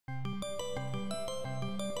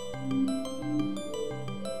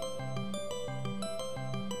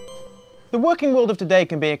The working world of today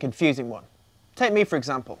can be a confusing one. Take me for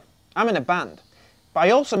example. I'm in a band, but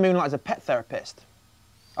I also moonlight as a pet therapist.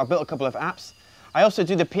 I've built a couple of apps. I also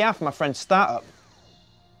do the PR for my friend's startup.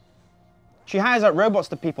 She hires out robots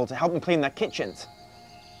to people to help them clean their kitchens.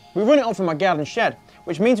 We run it all from my garden shed,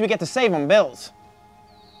 which means we get to save on bills.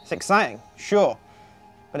 It's exciting, sure,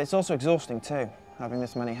 but it's also exhausting too, having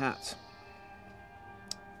this many hats.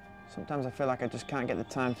 Sometimes I feel like I just can't get the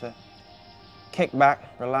time to kick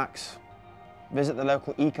back, relax, visit the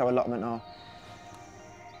local eco allotment or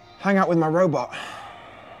hang out with my robot.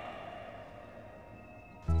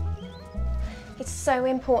 It's so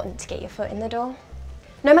important to get your foot in the door,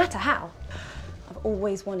 no matter how. I've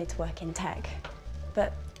always wanted to work in tech,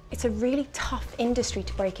 but it's a really tough industry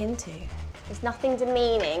to break into. There's nothing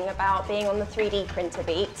demeaning about being on the 3D printer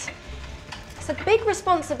beat. It's a big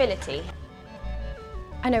responsibility.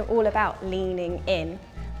 I know all about leaning in.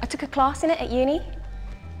 I took a class in it at uni,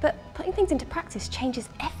 but putting things into practice changes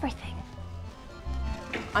everything.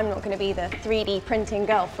 I'm not going to be the 3D printing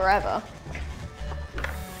girl forever.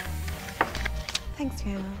 Thanks,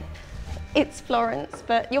 Fiona. It's Florence,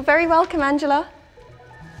 but you're very welcome, Angela.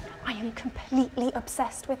 I am completely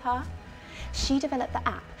obsessed with her. She developed the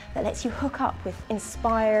app that lets you hook up with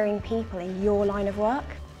inspiring people in your line of work.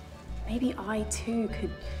 Maybe I too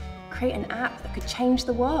could create an app that could change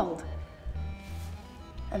the world.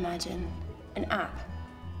 Imagine an app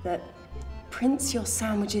that prints your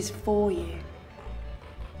sandwiches for you.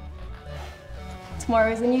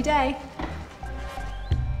 Tomorrow is a new day.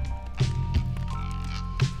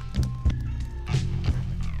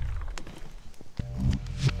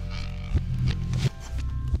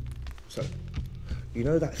 So, you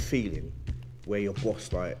know that feeling where your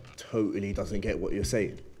boss like totally doesn't get what you're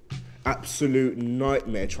saying? Absolute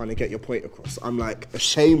nightmare trying to get your point across. I'm like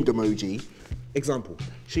ashamed emoji. Example,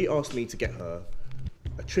 she asked me to get her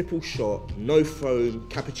a triple shot, no foam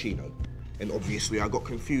cappuccino. And obviously I got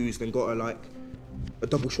confused and got her like a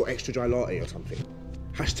double shot extra dry latte or something.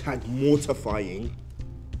 Hashtag mortifying.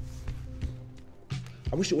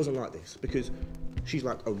 I wish it wasn't like this because she's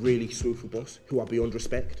like a really skillful boss who I beyond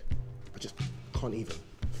respect. I just can't even.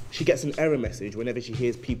 She gets an error message whenever she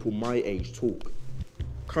hears people my age talk.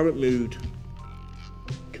 Current mood,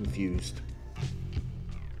 confused.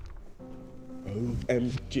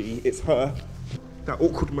 OMG, it's her. That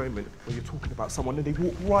awkward moment when you're talking about someone and they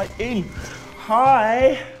walk right in.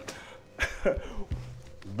 Hi.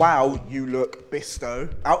 Wow, you look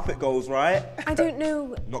bisto. Outfit goals, right? I don't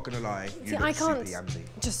know. Not gonna lie, you See, look I can't super yamsy.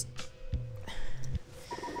 just...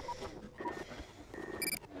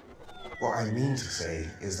 What I mean to say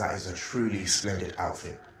is that is a truly splendid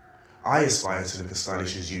outfit. I aspire to look as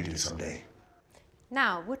stylish as you do someday.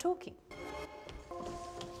 Now, we're talking.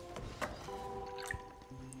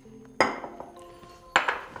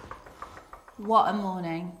 What a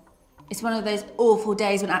morning. It's one of those awful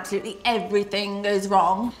days when absolutely everything goes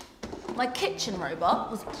wrong. My kitchen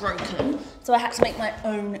robot was broken, so I had to make my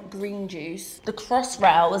own green juice. The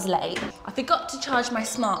Crossrail was late. I forgot to charge my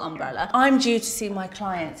smart umbrella. I'm due to see my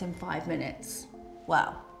clients in 5 minutes.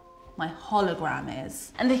 Well, my hologram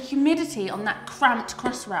is. And the humidity on that cramped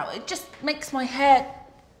Crossrail, it just makes my hair,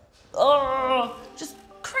 just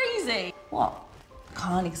crazy. What?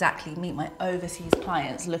 Can't exactly meet my overseas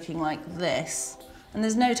clients looking like this. And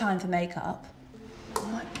there's no time for makeup.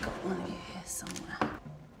 I might have got one of you here somewhere.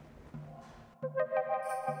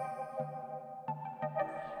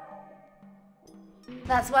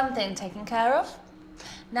 That's one thing taken care of.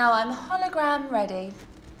 Now I'm hologram ready.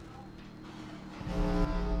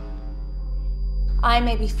 I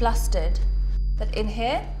may be flustered, but in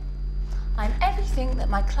here, I'm everything that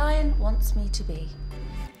my client wants me to be.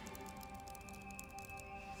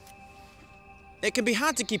 It can be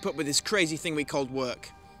hard to keep up with this crazy thing we called work.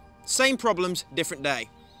 Same problems, different day.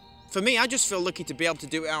 For me, I just feel lucky to be able to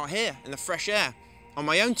do it out here, in the fresh air, on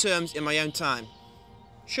my own terms, in my own time.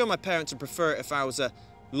 Sure, my parents would prefer it if I was a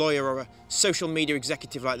lawyer or a social media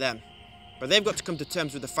executive like them, but they've got to come to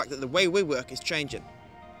terms with the fact that the way we work is changing,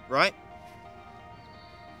 right?